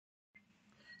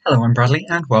Hello, I'm Bradley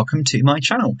and welcome to my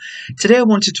channel. Today I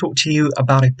want to talk to you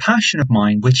about a passion of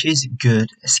mine, which is good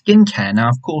skincare. Now,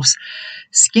 of course,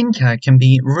 skincare can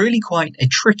be really quite a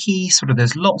tricky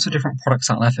there's lots of different products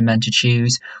out there for men to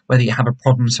choose, whether you have a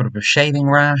problem with shaving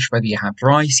rash, whether you have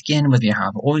dry skin, whether you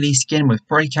have oily skin with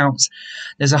breakouts.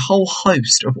 There's a whole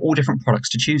host of all different products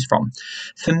to choose from.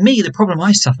 For me, the problem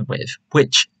I suffer with,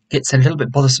 which gets a little bit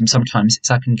bothersome sometimes,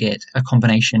 is I can get a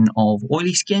combination of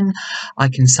oily skin, I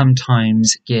can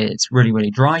sometimes get really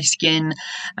dry skin,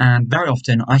 and very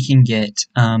often I can get,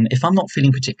 if I'm not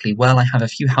feeling particularly well, I have a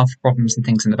few health problems and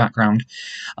things in the background,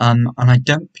 and I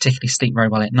don't particularly sleep very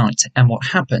well at night, and what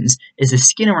happens is the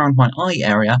skin around my eye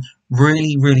area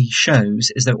really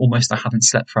shows as though almost I haven't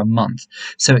slept for a month.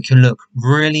 So it can look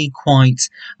really quite,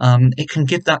 it can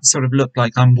give that sort of look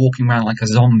like I'm walking around like a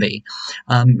zombie.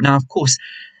 Now, of course,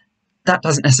 that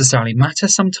doesn't necessarily matter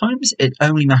sometimes. It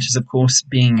only matters, of course,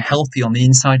 being healthy on the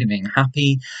inside and being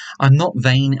happy. I'm not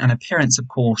vain, and appearance, of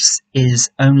course, is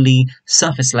only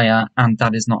surface layer, and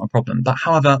that is not a problem. But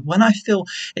however, when I feel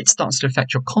it starts to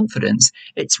affect your confidence,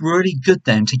 it's really good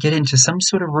then to get into some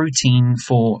sort of routine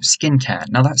for skincare.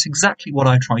 Now, that's exactly what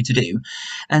I try to do.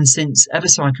 And since ever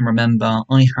so I can remember,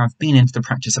 I have been into the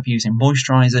practice of using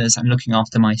moisturizers and looking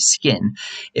after my skin.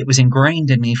 It was ingrained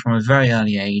in me from a very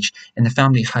early age in the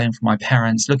family home from my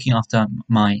parents, looking after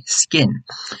my skin.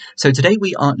 So today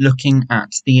we are looking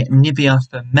at the Nivea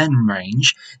for Men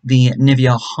range, the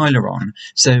Nivea Hyaluron.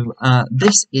 So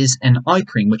this is an eye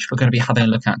cream which we're going to be having a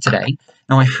look at today.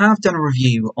 Now, I have done a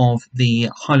review of the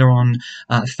Hyaluron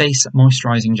Face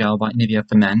Moisturizing Gel by Nivea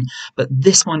for Men, but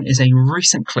this one is a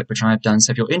recent clip which I have done.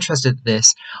 So if you're interested in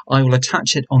this, I will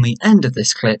attach it on the end of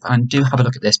this clip, and do have a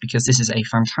look at this because this is a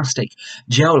fantastic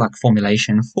gel-like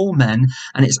formulation for men,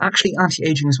 and it's actually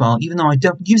anti-aging as well. Even though I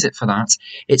don't use it for that,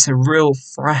 it's a real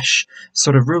fresh,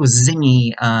 real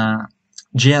zingy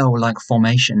gel-like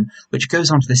formation which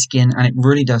goes onto the skin, and it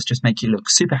really does just make you look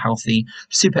super healthy,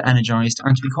 super energized,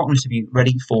 and to be quite honest with you,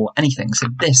 ready for anything. So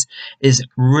this is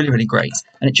really great,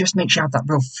 and it just makes you have that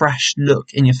real fresh look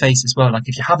in your face as well, like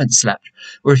if you haven't slept,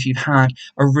 or if you've had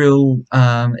a real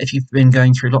if you've been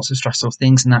going through lots of stressful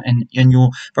things and that, and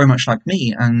you're very much like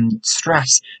me, and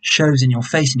stress shows in your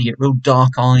face and you get real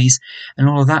dark eyes and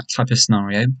all of that type of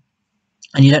scenario,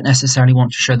 and you don't necessarily want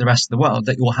to show the rest of the world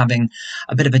that you're having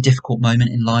a bit of a difficult moment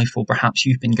in life, or perhaps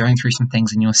you've been going through some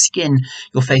things in your skin,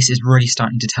 your face is really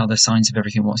starting to tell the signs of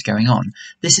everything what's going on.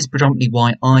 This is predominantly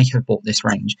why I have bought this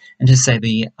range. And to say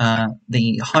the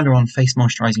Hyaluron Face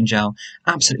Moisturizing Gel,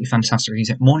 absolutely fantastic. I use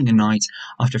it morning and night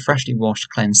after freshly washed,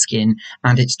 cleansed skin,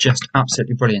 and it's just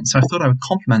absolutely brilliant. So I thought I would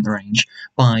complement the range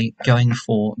by going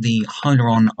for the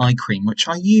Hyaluron Eye Cream, which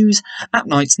I use at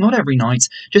nights, not every night,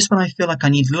 just when I feel like I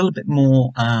need a little bit more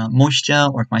moisture,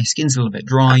 or if my skin's a little bit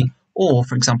dry, or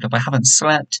for example if I haven't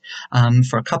slept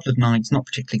for a couple of nights, not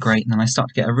particularly great, and then I start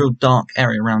to get a real dark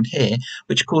area around here,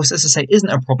 which of course, as I say, isn't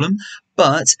a problem,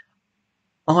 but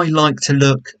I like to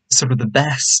look the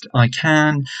best I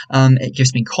can. It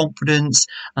gives me confidence,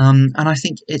 and I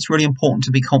think it's really important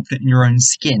to be confident in your own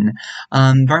skin.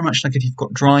 Very much like if you've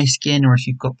got dry skin, or if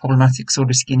you've got problematic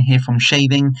skin here from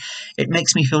shaving, it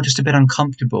makes me feel just a bit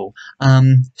uncomfortable.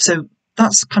 So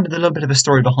that's kind of a little bit of a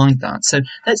story behind that. So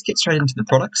let's get straight into the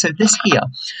product. So this here,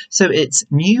 so it's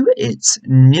new, it's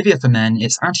Nivea for Men,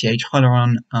 it's anti-age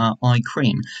Hyaluron eye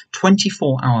cream,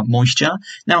 24-hour moisture.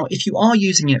 Now, if you are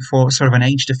using it for an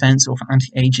age defense or for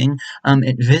anti-aging,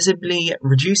 it visibly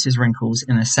reduces wrinkles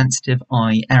in a sensitive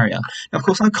eye area. Now, of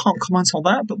course, I can't comment on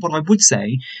that, but what I would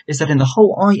say is that in the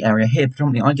whole eye area here,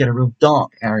 predominantly, I get a real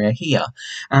dark area here,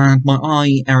 and my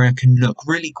eye area can look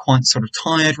really quite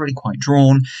tired, really quite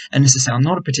drawn, and this is I'm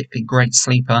not a particularly great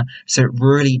sleeper, so it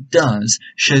really does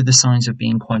show the signs of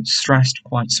being quite stressed,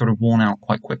 quite worn out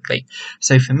quite quickly.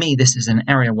 So for me, this is an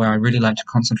area where I really like to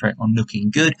concentrate on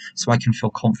looking good so I can feel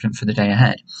confident for the day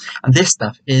ahead. And this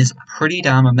stuff is pretty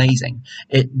damn amazing.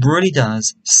 It really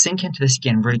does sink into the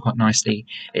skin really quite nicely.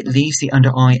 It leaves the under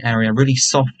eye area really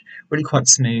soft, really quite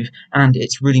smooth, and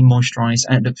it's really moisturized,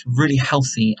 and it looks really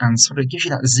healthy, and gives you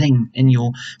that zing in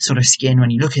your skin when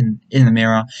you look in the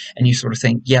mirror and you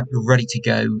think, yep, you're ready to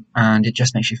go, and it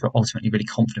just makes you feel ultimately really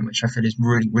confident, which I feel is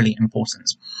really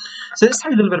important. So let's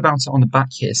tell you a little bit about it on the back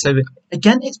here. So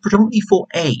again, it's predominantly for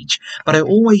age, but I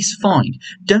always find,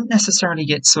 don't necessarily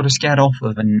get scared off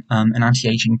of an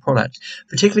anti-aging product,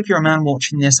 particularly if you're a man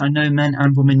watching this. I know men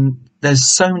and women, there's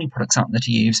so many products out there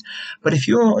to use, but if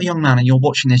you're a young man and you're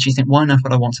watching this, you think, why on earth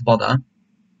would I want to bother?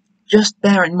 just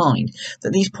bear in mind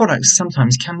that these products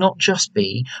sometimes cannot just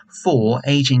be for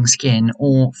aging skin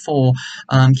or for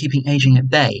keeping aging at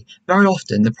bay. Very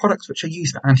often, the products which are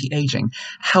used for anti-aging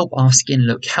help our skin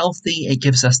look healthy. It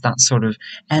gives us that sort of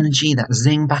energy, that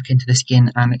zing back into the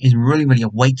skin, and is really, really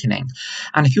awakening.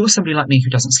 And if you're somebody like me who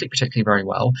doesn't sleep particularly very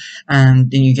well,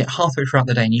 and then you get halfway throughout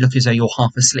the day and you look as though you're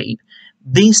half asleep,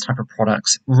 these type of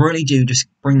products really do just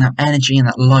bring that energy and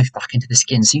that life back into the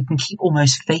skin, so you can keep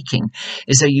almost faking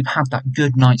as though you've had that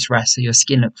good night's rest, so your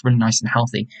skin looks really nice and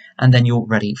healthy, and then you're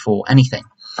ready for anything.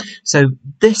 So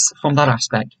this, from that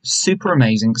aspect, super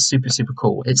amazing, super, super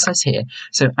cool. It says here,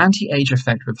 so anti-age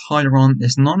effect with Hyaluron,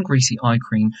 this non-greasy eye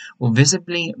cream will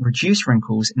visibly reduce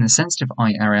wrinkles in the sensitive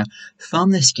eye area,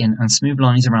 firm the skin and smooth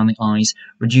lines around the eyes,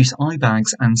 reduce eye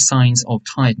bags and signs of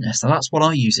tiredness. So that's what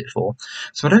I use it for.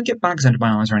 So I don't get bags under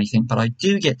my eyes or anything, but I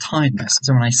do get tiredness.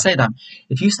 So when I say that,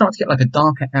 if you start to get like a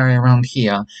darker area around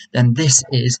here, then this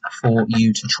is for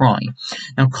you to try.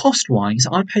 Now, cost-wise,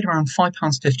 I paid around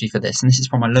 £5.50 for this, and this is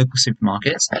from my local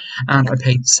supermarkets, and I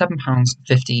paid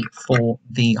 £7.50 for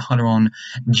the Hyaluron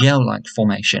gel-like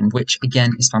formation, which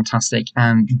again is fantastic.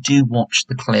 And do watch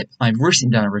the clip. I've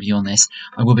recently done a review on this.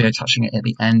 I will be touching it at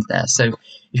the end there. So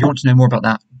if you want to know more about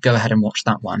that, go ahead and watch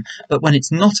that one. But when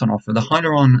it's not on offer, the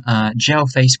Hyaluron gel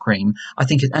face cream, I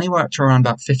think it's anywhere up to around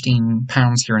about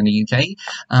 £15 here in the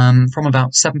UK, from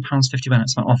about £7.50 when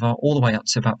it's on offer, all the way up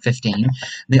to about £15.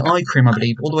 The eye cream, I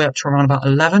believe, all the way up to around about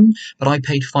 £11, but I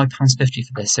paid £5.50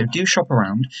 for this. So do shop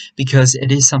around, because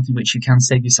it is something which you can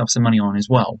save yourself some money on as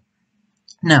well.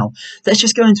 Now, let's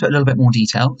just go into it a little bit more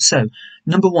detail. So,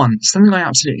 number one, something I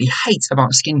absolutely hate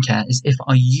about skincare is if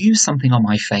I use something on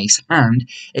my face and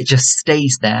it just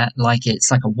stays there like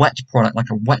it's like a wet product, like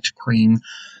a wet cream,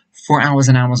 for hours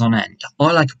and hours on end.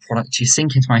 I like a product to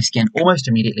sink into my skin almost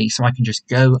immediately so I can just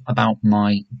go about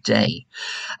my day.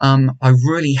 I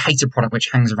really hate a product which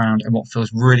hangs around and what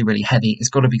feels really, really heavy. It's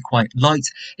got to be quite light,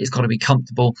 it's got to be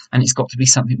comfortable, and it's got to be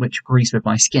something which agrees with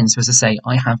my skin. So as I say,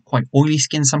 I have quite oily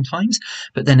skin sometimes,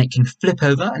 but then it can flip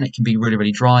over and it can be really,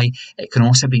 really dry. It can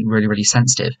also be really, really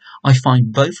sensitive. I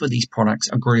find both of these products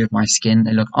agree with my skin.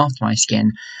 They look after my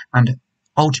skin, and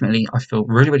ultimately, I feel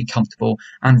really, really comfortable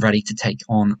and ready to take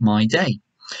on my day.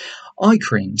 Eye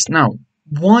creams. Now,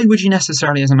 why would you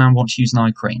necessarily, as a man, want to use an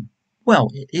eye cream? Well,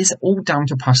 it is all down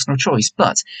to personal choice,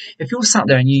 but if you're sat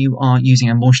there and you are using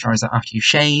a moisturiser after you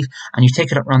shave, and you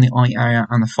take it up around the eye area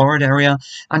and the forehead area,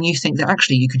 and you think that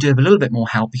actually you could do with a little bit more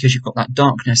help because you've got that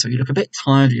darkness, or you look a bit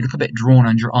tired, or you look a bit drawn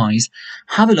under your eyes,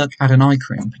 have a look at an eye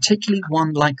cream, particularly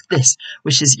one like this,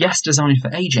 which is, yes, designed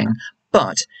for aging,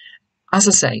 but as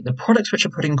I say, the products which are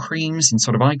put in creams and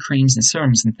sort of eye creams and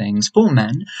serums and things for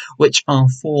men, which are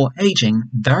for aging,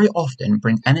 very often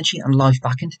bring energy and life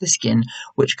back into the skin,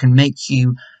 which can make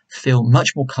you feel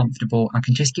much more comfortable and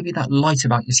can just give you that light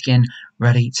about your skin,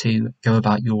 ready to go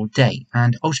about your day.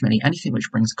 And ultimately, anything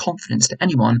which brings confidence to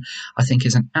anyone, I think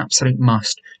is an absolute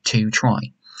must to try.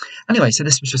 Anyway, so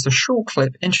this was just a short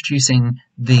clip introducing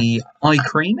the eye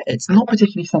cream. It's not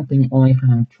particularly something I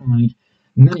have tried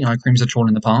many eye creams at all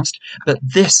in the past, but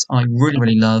this I really,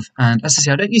 really love. And as I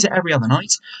say, I don't use it every other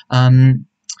night.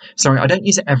 I don't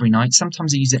use it every night.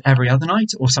 Sometimes I use it every other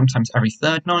night, or sometimes every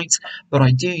third night, but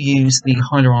I do use the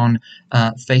Hyaluron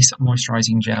face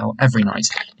moisturising gel every night.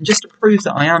 And just to prove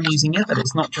that I am using it, that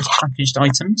it's not just packaged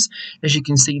items, as you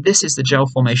can see, this is the gel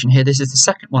formation here. This is the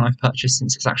second one I've purchased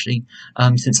since it's actually,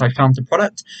 since I found the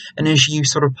product. And as you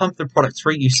sort of pump the product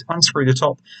through, you unscrew the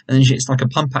top, and then it's like a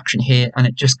pump action here, and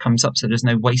it just comes up, so there's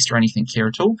no waste or anything here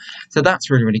at all. So that's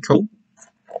really, really cool.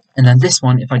 And then this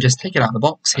one, if I just take it out of the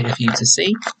box here for you to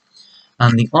see,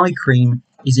 and the eye cream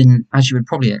is in, as you would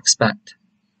probably expect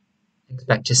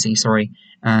to see,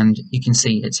 and you can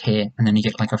see it's here, and then you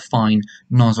get like a fine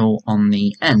nozzle on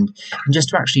the end. And just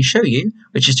to actually show you,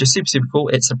 which is just super, super cool,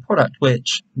 it's a product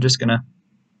which I'm just gonna,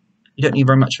 you don't need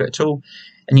very much of it at all,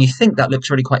 and you think that looks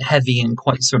really quite heavy and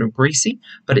quite sort of greasy,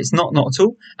 but it's not at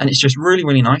all, and it's just really,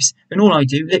 really nice. And all I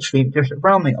do, literally, just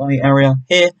around the eye area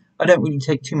here, I don't really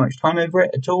take too much time over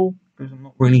it at all, because I'm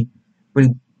not really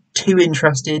too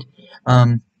interested.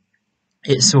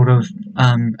 It's sort of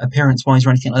appearance-wise or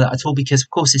anything like that at all, because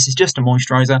of course this is just a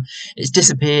moisturiser. It's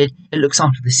disappeared, it looks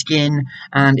after the skin,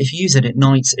 and if you use it at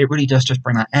night, it really does just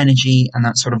bring that energy and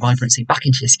that sort of vibrancy back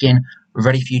into your skin,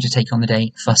 ready for you to take on the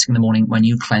day first thing in the morning when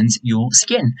you cleanse your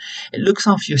skin. It looks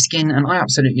after your skin, and I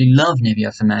absolutely love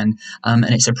Nivea for Men, and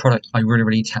it's a product I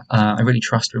really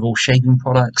trust with all shaving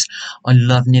products. I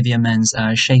love Nivea Men's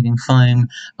shaving foam,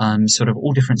 sort of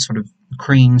all different sort of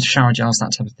creams, shower gels,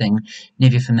 that type of thing.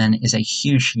 Nivea for Men is a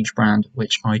huge brand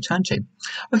which I turn to.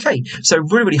 Okay, so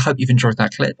really hope you've enjoyed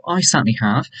that clip. I certainly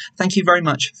have. Thank you very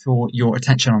much for your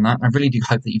attention on that. I really do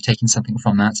hope that you've taken something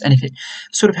from that, and if it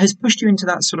sort of has pushed you into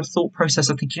that sort of thought process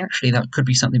of thinking, actually, that could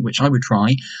be something which I would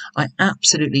try, I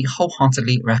absolutely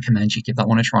wholeheartedly recommend you give that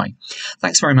one a try.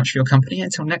 Thanks very much for your company.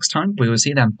 Until next time, we will see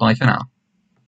you then. Bye for now.